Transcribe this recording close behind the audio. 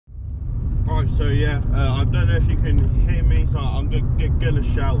Right, so yeah, I don't know if you can hear me, so I'm gonna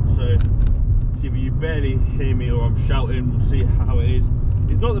shout. So it's either you barely hear me or I'm shouting. We'll see how it is.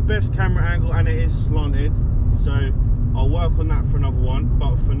 It's not the best camera angle and it is slanted, so I'll work on that for another one.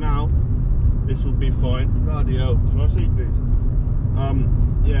 But for now, this will be fine. Bloody hell, can I see please?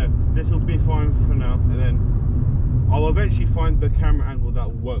 Yeah, this will be fine for now, and then I'll eventually find the camera angle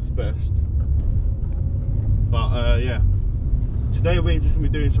that works best. But yeah, today we're just gonna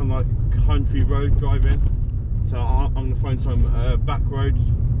be doing some like country road driving. So I'm gonna find some back roads,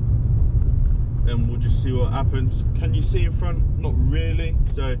 and we'll just see what happens. Can you see in front? Not really.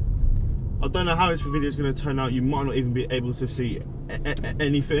 So I don't know how this video is going to turn out. You might not even be able to see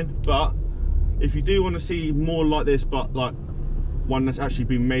anything. But if you do want to see more like this, but like one that's actually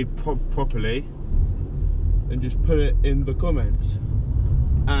been made properly, then just put it in the comments.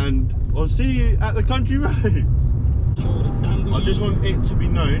 And I'll see you at the country roads. I just want it to be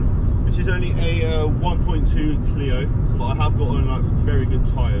known, this is only a 1.2 Clio, but I have got on like very good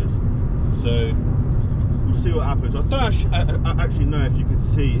tyres. So we'll see what happens. I don't actually know if you can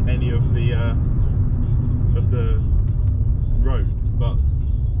see any of the road, but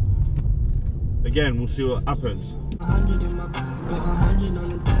again, we'll see what happens. 100 in my bag, got 100 on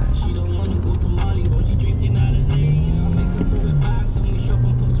the dash. She don't wanna go to Mali, but she drinks in Alizé. I make her throw it back, then we shop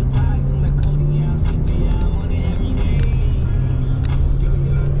and put some tags in the code. Yeah, I'm sick for yeah, I'm on it every day.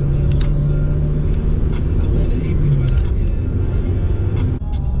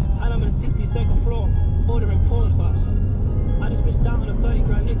 And I'm in the 62nd floor, ordering porn stars. I just missed out on a 30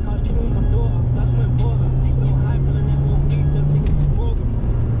 grand lick car, chilling with my daughter. That's more important. No hype on the network, beef them tickets to Morgan.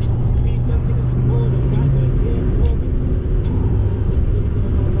 Beef them tickets to Morgan, right there, here's Morgan.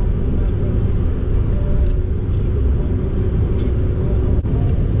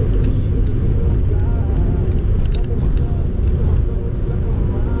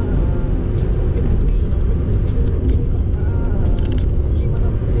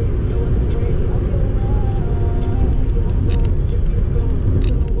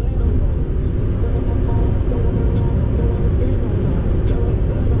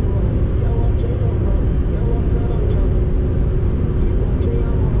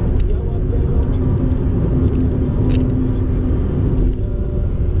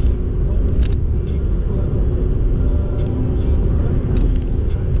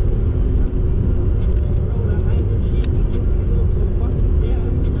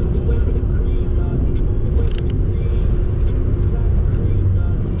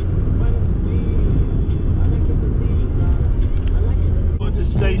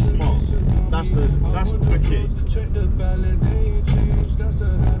 Stay smart. That's the key.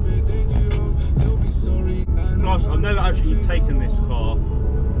 Plus, I've never actually taken this car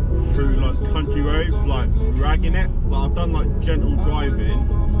through like country roads, like ragging it. Like I've done like gentle driving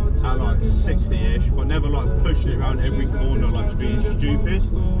at like 60-ish, but never like pushing it around every corner like being stupid.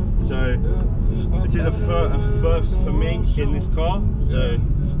 So this is a first for me in this car. So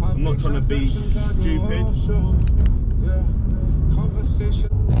I'm not trying to be stupid. Conversation.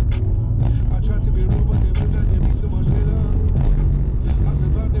 I tried to be real, but they would let me so much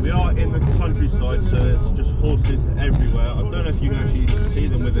we are in the countryside, so it's just horses everywhere. I don't know if you can actually see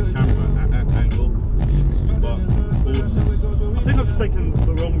them with the camera angle, but horses. I think I've just taken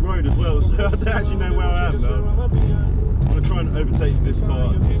the wrong road as well, so I don't actually know where I am now. I'm going to try and overtake this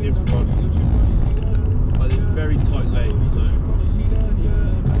car in front, but it's very tight lane, so.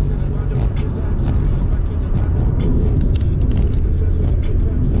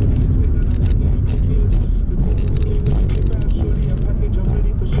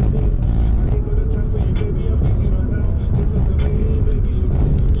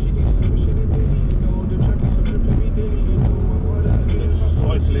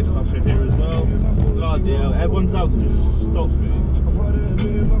 Everyone's out to just stop me.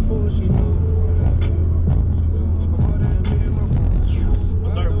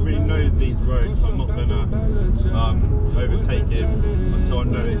 I don't really know these roads, so I'm not gonna overtake it until I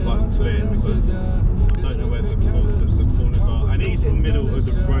know it's like clear, because I don't know where the corners are. And he's in the middle of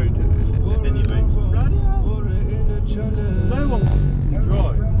the road anyway. No one can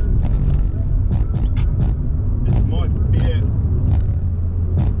drive. This might be it.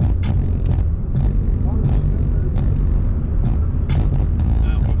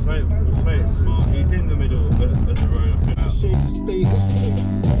 He's in the middle of the road.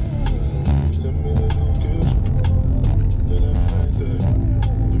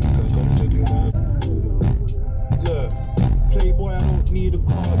 Look, playboy, I don't need a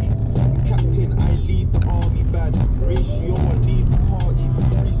car. Captain, I lead the army bad. Ratio, I leave the party.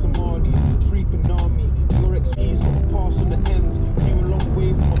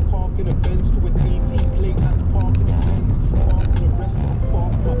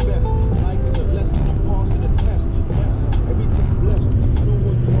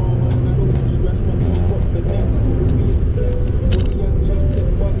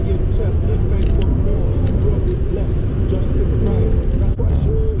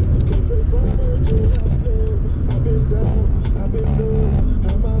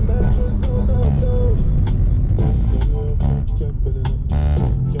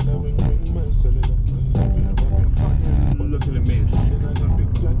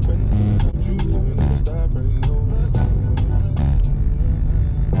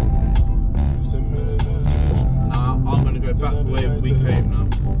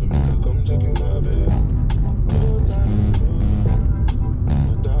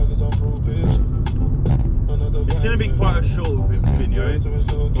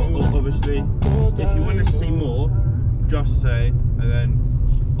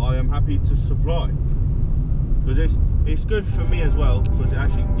 I am happy to supply, because it's good for me as well, because it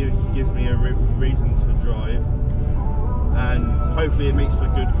actually gives me a reason to drive, and hopefully it makes for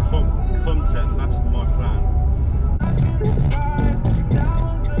good content. That's my plan.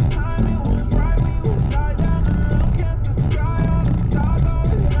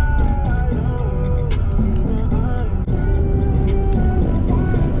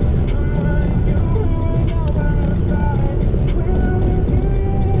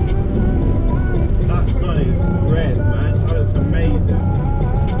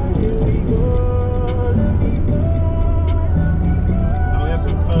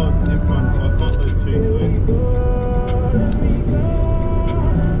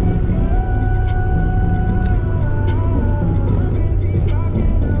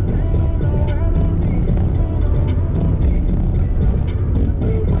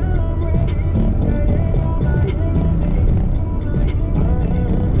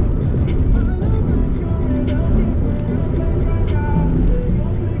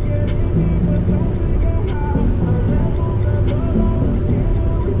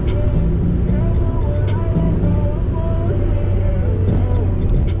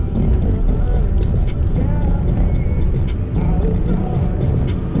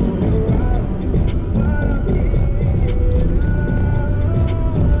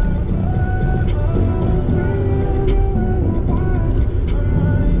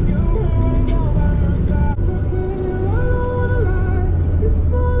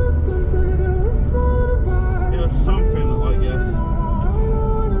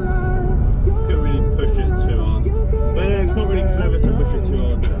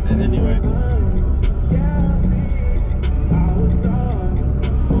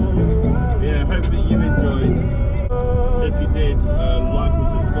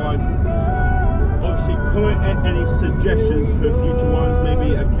 Any suggestions for future ones,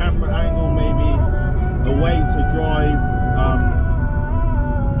 maybe a camera angle, maybe a way to drive,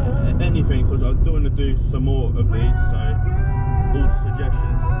 anything, because I do want to do some more of these, so all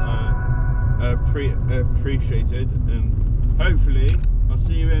suggestions are appreciated, and hopefully I'll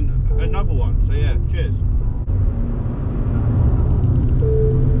see you in another one. So yeah, cheers.